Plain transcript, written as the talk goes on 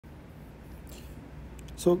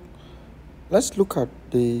So let's look at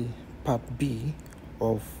the part B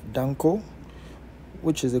of Danko,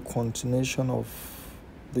 which is a continuation of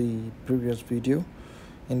the previous video.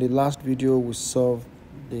 In the last video, we solved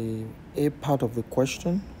the A part of the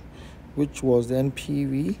question, which was the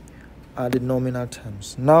NPV at the nominal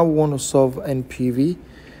terms. Now we want to solve NPV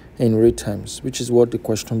in real terms, which is what the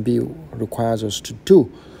question B requires us to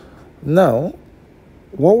do. Now,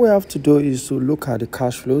 what we have to do is to look at the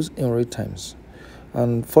cash flows in real terms.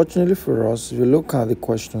 And fortunately for us, if you look at the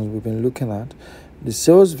questions we've been looking at, the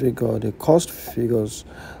sales figure, the cost figures,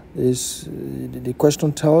 is the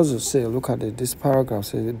question tells us, say, look at this paragraph,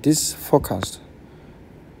 say this forecast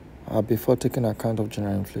before taking account of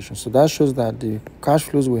general inflation. So that shows that the cash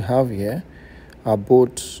flows we have here are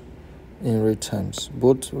both in real terms,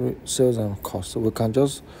 both sales and cost. So we can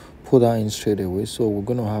just put that in straight away. So we're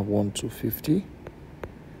going to have 1,250,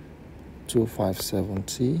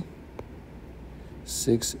 2,570,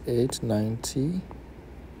 6,890,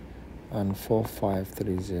 and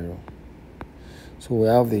 4,530. So we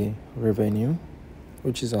have the revenue,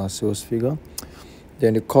 which is our sales figure.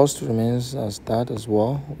 Then the cost remains as that as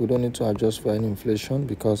well. We don't need to adjust for any inflation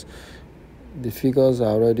because the figures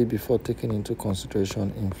are already before taking into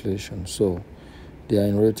consideration inflation. So they are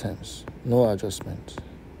in real terms, no adjustment.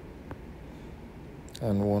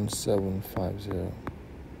 And 1,750.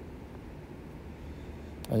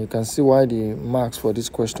 And you can see why the marks for this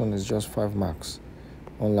question is just 5 marks,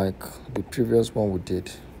 unlike the previous one we did.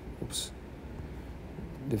 Oops.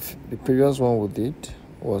 The previous one we did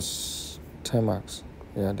was 10 marks.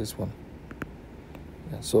 Yeah, this one.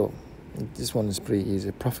 Yeah, so this one is pretty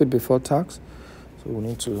easy. Profit before tax. So we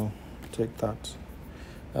need to take that.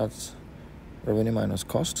 That's revenue minus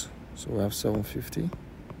cost. So we have 750.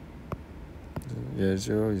 Yeah,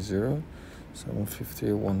 0 is 0.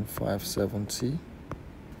 750, 1,570.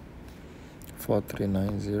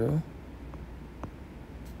 4,390.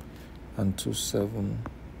 And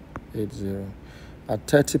 2,780. At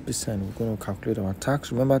 30%, we're going to calculate our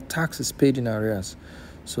tax. Remember, tax is paid in arrears.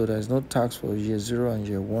 So there is no tax for year 0 and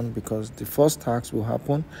year 1 because the first tax will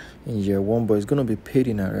happen in year 1, but it's going to be paid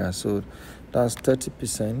in arrears. So that's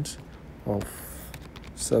 30% of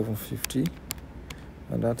 750,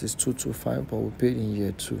 and that is 225, but we paid in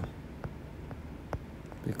year 2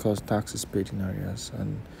 because tax is paid in arrears.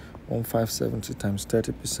 And 1,570 times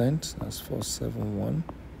 30%, that's 471.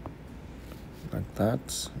 Like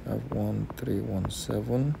that, I have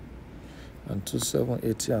 1,317, and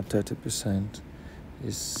 2,780 at 30%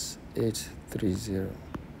 is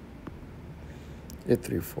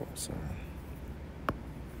 834. Sorry.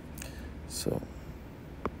 So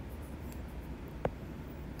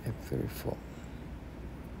 834.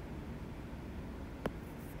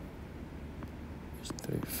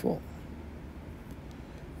 834.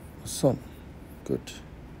 Awesome. Good.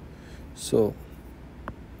 So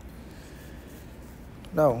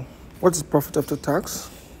now, what is profit after tax?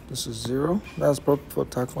 This is 0. That's profit before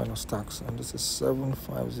tax minus tax. And this is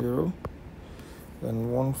 750.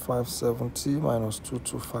 Then 1,570 minus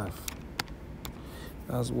 225.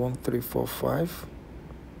 That's 1,345.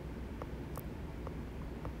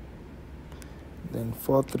 Then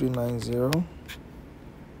 4,390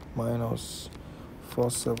 minus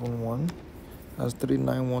 471. That's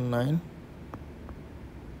 3,919.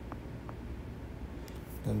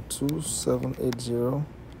 Then 2,780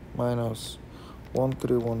 minus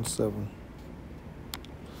 1,317,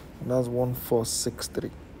 and that's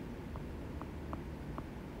 1,463.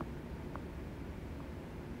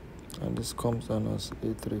 And this comes down as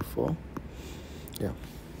 834. Yeah.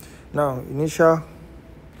 Now, initial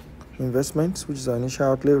investment, which is our initial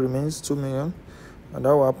outlay, remains 2 million, and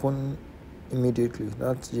that will happen immediately.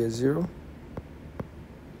 That's year 0,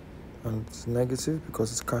 and it's negative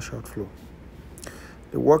because it's cash outflow.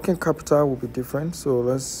 The working capital will be different, so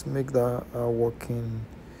let's make that working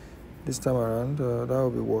this time around. That will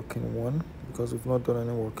be working 1 because we've not done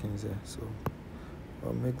any workings here. So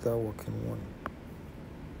I'll make that working 1.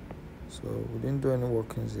 So we didn't do any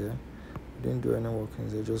workings here. We didn't do any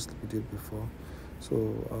workings here, just we did before.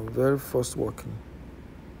 So our very first working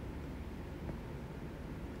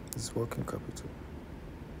is working capital.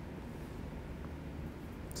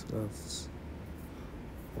 So that's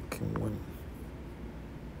working 1.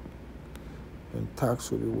 And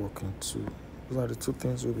tax will be working 2. Those are the two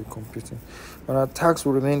things we'll be computing. And our tax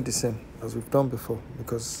will remain the same as we've done before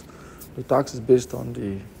because the tax is based on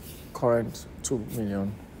the current 2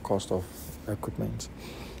 million cost of equipment.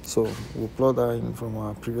 So we'll plug that in from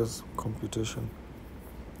our previous computation.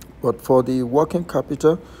 But for the working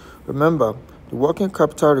capital, remember the working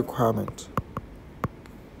capital requirement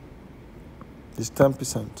is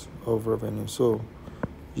 10% of revenue. So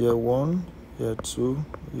year 1, year 2,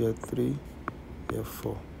 year 3, year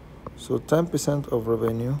 4. So 10% of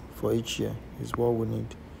revenue for each year is what we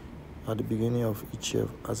need at the beginning of each year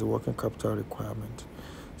as a working capital requirement.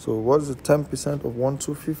 So what's the 10% of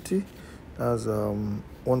 1,250? That's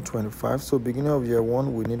 125. So beginning of year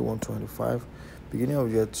 1 we need 125. Beginning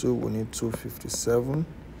of year 2 we need 257.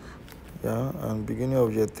 Yeah, and beginning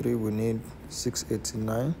of year 3 we need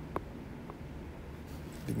 689.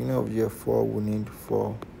 Beginning of year 4 we need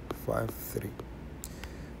 453.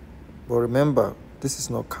 But remember, this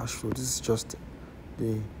is not cash flow, this is just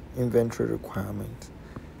the inventory requirement.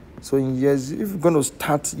 So in years, if you're going to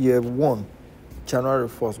start year 1, January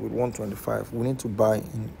 1st with 125, we need to buy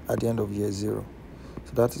at the end of year 0.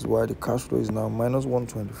 So that is why the cash flow is now minus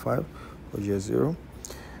 125 for year 0.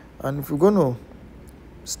 And if we're going to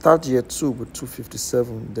start year 2 with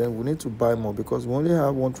 257, then we need to buy more because we only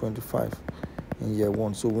have 125 in year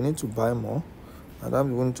 1. So we need to buy more, and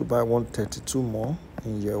then we need to buy 132 more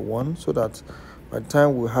in year 1, so that by the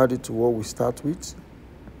time we add it to what we start with,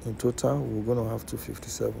 in total we're going to have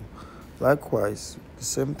 257. Likewise, the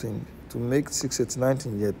same thing, to make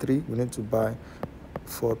 689 in year 3, we need to buy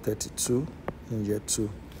 432 in year 2.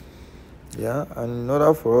 Yeah, and in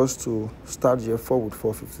order for us to start year 4 with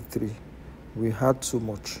 453, we had too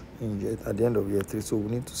much at the end of year 3, so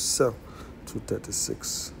we need to sell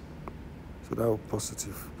 236. So that was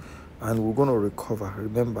positive. And we're going to recover.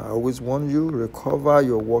 Remember, I always warn you, recover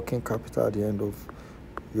your working capital at the end of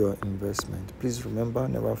your investment. Please remember,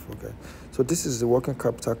 never forget. So this is the working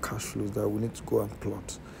capital cash flows that we need to go and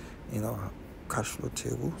plot in our cash flow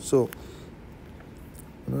table. So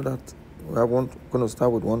you know that we are going to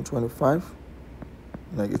start with 125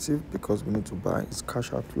 negative because we need to buy. It's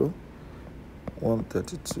cash outflow.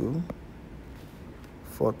 132,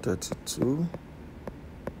 432,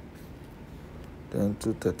 then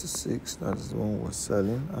 236. That is the one we're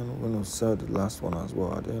selling, and we're going to sell the last one as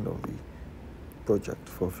well at the end of the project,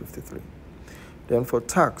 453. Then for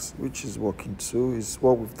tax, which is working 2, is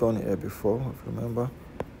what we've done here before. If you remember,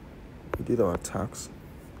 we did our tax.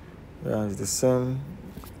 Yeah, it's the same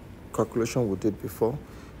calculation we did before,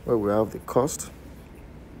 where we have the cost.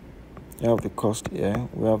 We have the cost here,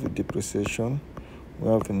 we have the depreciation, we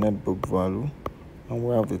have the net book value, and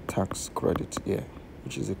we have the tax credit here,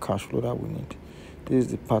 which is the cash flow that we need. This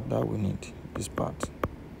is the part that we need, this part.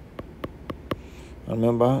 And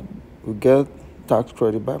remember, we get tax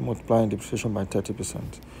credit by multiplying depreciation by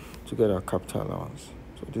 30% to get our capital allowance.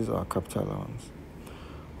 So this is our capital allowance.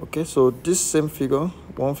 Okay, so this same figure,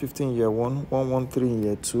 150 in year 1, 113 in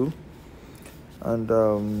year 2, and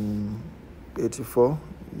 84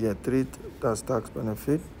 year 3, that's tax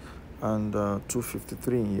benefit, and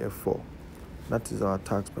 253 in year 4. That is our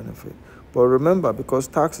tax benefit. But remember, because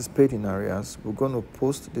tax is paid in arrears, we're going to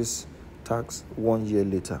post this tax 1 year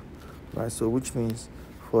later, right? So which means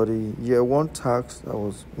for the year 1 tax, that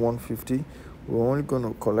was 150, we're only going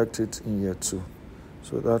to collect it in year 2.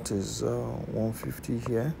 So that is 150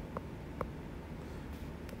 here,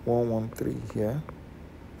 113 here,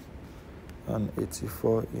 and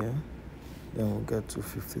 84 here. Then we'll get to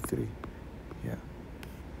 53 here.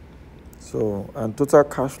 So, and total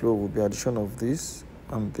cash flow will be addition of this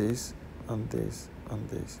and this and this and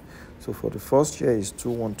this. So for the first year is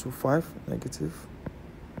 2125 negative.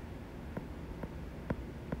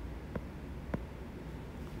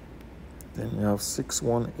 Then you have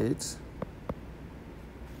 618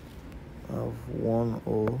 of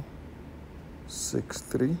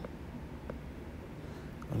 1063.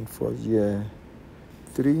 And for year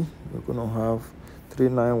 3, we're going to have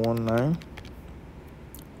 3919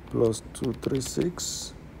 plus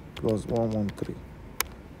 236 plus 113.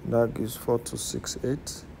 That gives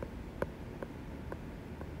 4268.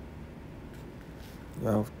 You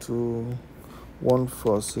have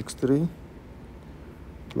 21463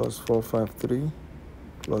 plus 453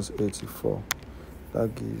 plus 84.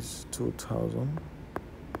 That gives 2000.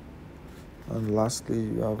 And lastly,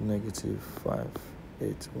 you have negative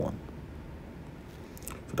 581.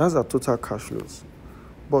 So that's our total cash flows.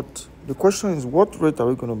 But the question is, what rate are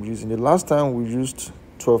we going to be using? The last time we used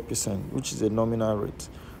 12%, which is a nominal rate,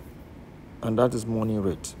 and that is money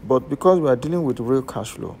rate. But because we are dealing with real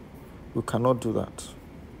cash flow, we cannot do that.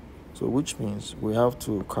 So which means we have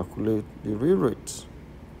to calculate the real rate.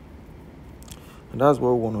 And that's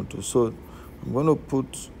what we want to do. So I'm going to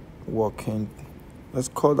put working, let's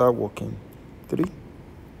call that working 3.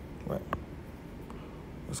 Right.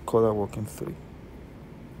 Let's call that working 3.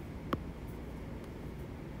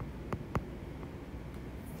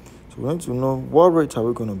 So we need to know what rate are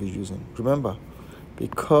we going to be using. Remember,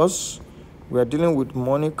 because we are dealing with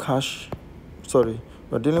we're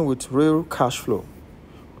dealing with real cash flow,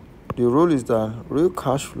 the rule is that real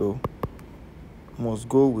cash flow must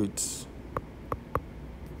go with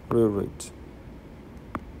real rate.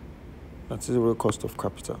 That is the real cost of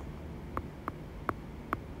capital.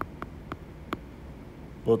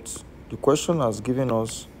 But the question has given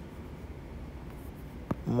us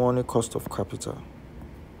money cost of capital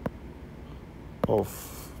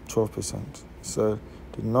of 12%. So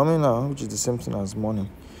the nominal, which is the same thing as money.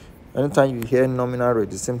 Anytime you hear nominal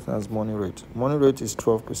rate, the same thing as money rate. Money rate is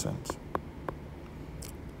 12%.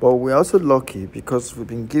 But we're also lucky because we've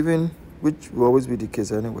been given, which will always be the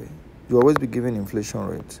case anyway, you always be given inflation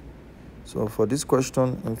rate. So for this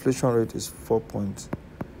question, inflation rate is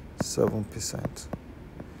 4.7%.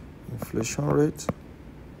 Inflation rate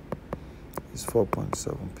is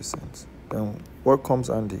 4.7%. Then what comes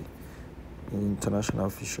handy in international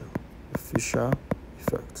Fisher? The Fisher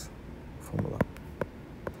effect formula.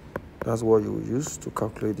 That's what you will use to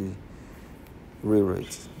calculate the real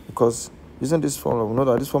rate. Because using this formula, we know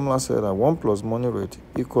that this formula said that 1 plus money rate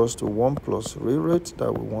equals to 1 plus real rate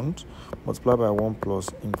that we want, multiplied by 1 plus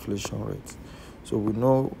inflation rate. So we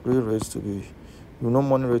know money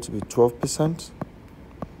rate to be 12%,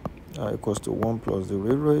 equals to 1 plus the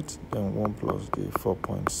real rate, then 1 plus the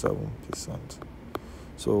 4.7%.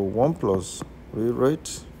 So 1 plus real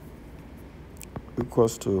rate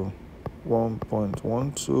equals to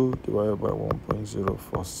 1.12 divided by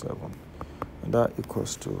 1.047. And that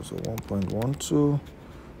equals to, so 1.12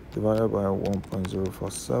 divided by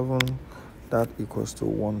 1.047, that equals to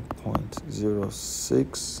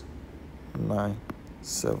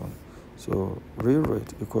 1.0697. So real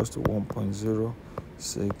rate equals to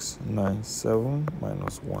 1.0697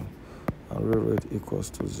 minus 1. And real rate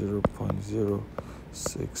equals to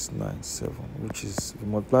 0.0697, which is, if you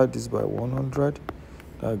multiply this by 100,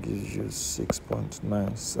 that gives you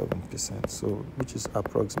 6.97%. So which is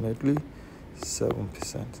approximately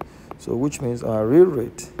 7%. So which means our real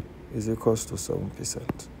rate is equals to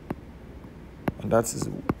 7%. And that is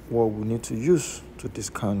what we need to use to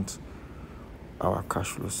discount our cash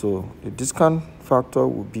flow. So the discount factor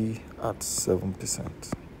will be at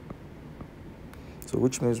 7%. So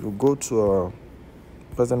which means we'll go to our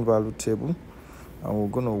present value table and we're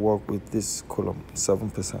going to work with this column,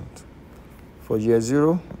 7%. For year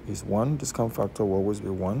 0 is 1, discount factor will always be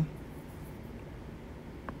 1.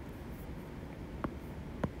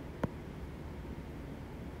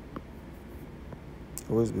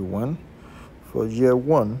 Always be 1. For year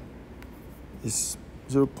 1 is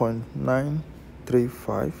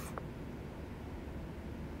 0.935.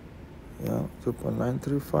 Yeah,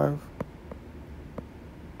 0.935.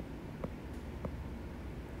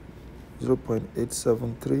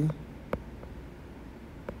 0.873.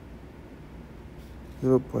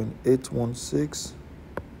 0.816,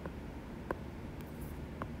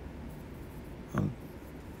 and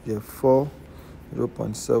year 4,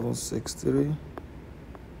 0.763,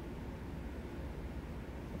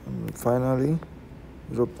 and finally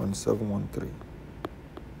 0.713.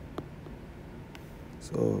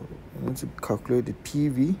 So we need to calculate the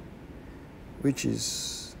PV, which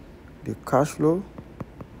is the cash flow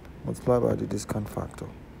multiplied by the discount factor.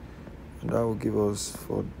 And that will give us,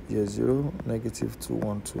 for year 0, negative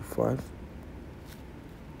 2125.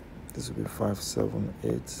 This will be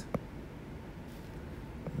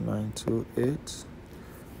 578,928.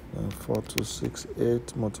 And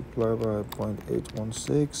 4268 multiplied by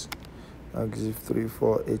 0.816. That gives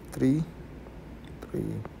 3483.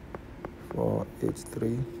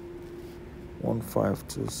 3483.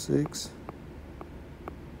 1526.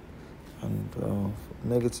 And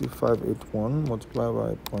negative 581 multiplied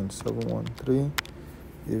by 0.713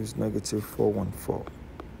 gives negative 414.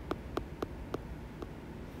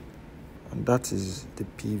 And that is the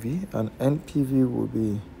PV. And NPV will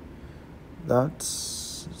be that.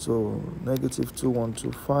 So negative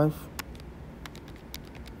 2125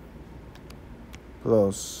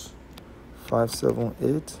 plus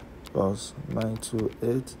 578 plus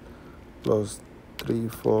 928 plus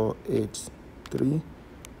 3483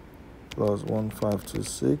 plus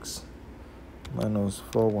 1526 minus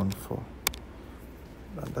 414.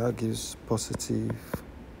 And that gives positive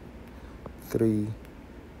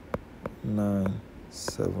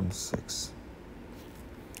 3976.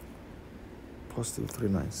 Positive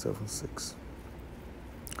 3976.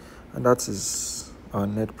 And that is our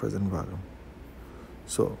net present value.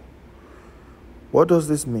 So what does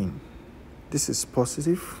this mean? This is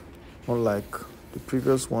positive, unlike the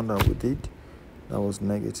previous one that we did that was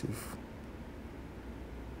negative.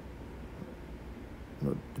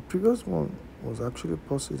 No, the previous one was actually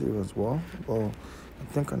positive as well, but I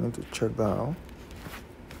think I need to check that out.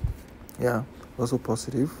 Yeah, also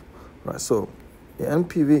positive. Right, so The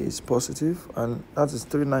NPV is positive, and that is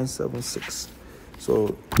 3976.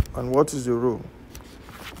 So, and what is the rule?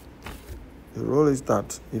 The rule is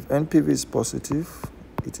that if NPV is positive,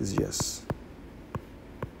 it is yes.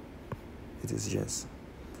 It is yes.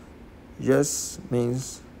 Yes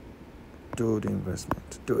means do the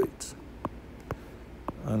investment, do it.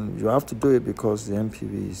 And you have to do it because the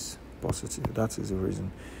NPV is positive. That is the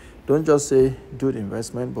reason. Don't just say do the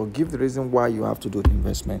investment, but give the reason why you have to do the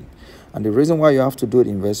investment. And the reason why you have to do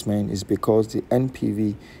the investment is because the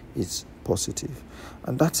NPV is positive.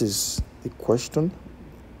 And that is the question,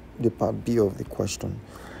 the part B of the question.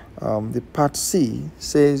 The part C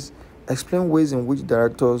says, explain ways in which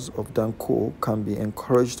directors of Danco can be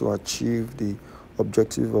encouraged to achieve the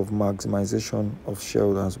objective of maximization of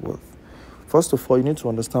shareholders' wealth. First of all, you need to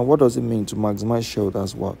understand what does it mean to maximize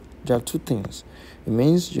shareholders' wealth. There are two things. It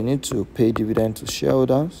means you need to pay dividend to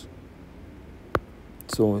shareholders.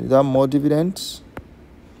 So either more dividends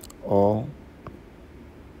or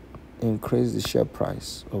increase the share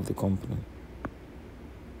price of the company.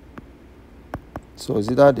 So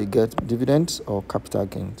it's either they get dividends or capital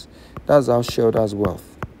gains. That's how shareholders'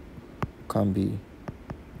 wealth can be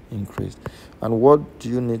increased. And what do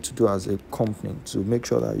you need to do as a company to make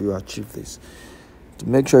sure that you achieve this? To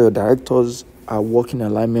make sure your directors are working in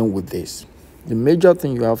alignment with this. The major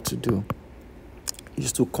thing you have to do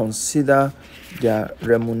is to consider their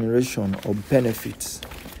remuneration or benefits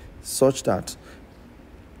such that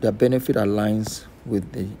their benefit aligns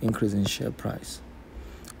with the increase in share price,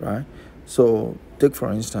 right? So take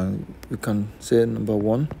for instance, you can say number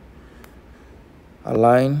one,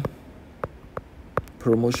 align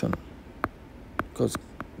promotion, because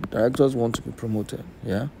directors want to be promoted,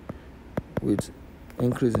 yeah, with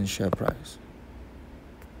increase in share price.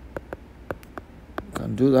 You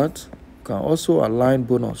can do that. You can also align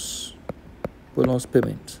bonus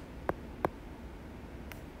payment.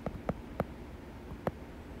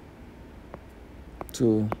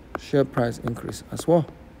 To share price increase as well.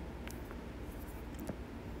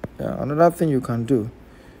 Yeah, another thing you can do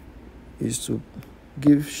is to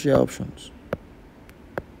give share options,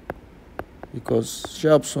 because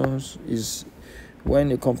share options is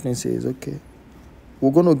when a company says, okay,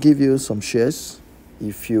 we're going to give you some shares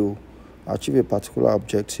if you achieve a particular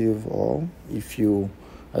objective, or if you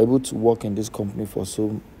are able to work in this company for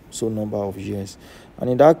so number of years. And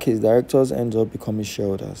in that case, directors end up becoming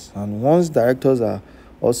shareholders. And once directors are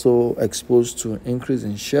also exposed to increase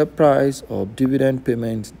in share price or dividend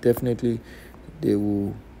payment, definitely they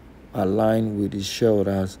will align with the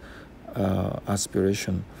shareholders'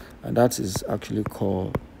 aspiration. And that is actually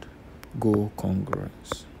called goal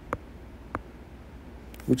congruence,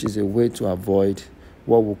 which is a way to avoid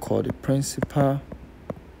what we call the principal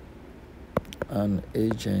and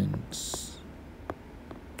agents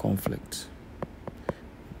conflict.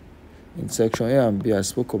 In section A and B, I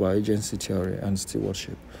spoke about agency theory and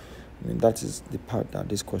stewardship. I mean, that is the part that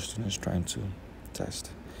this question is trying to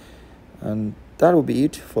test. And that will be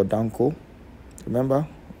it for Danco. Remember,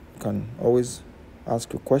 you can always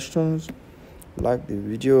ask your questions, like the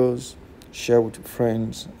videos, share with your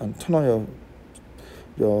friends, and turn on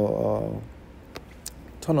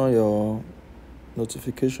your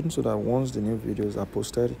notifications so that once the new videos are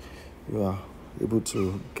posted, you are able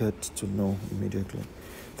to get to know immediately.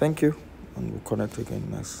 Thank you, and we'll connect again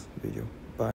next video.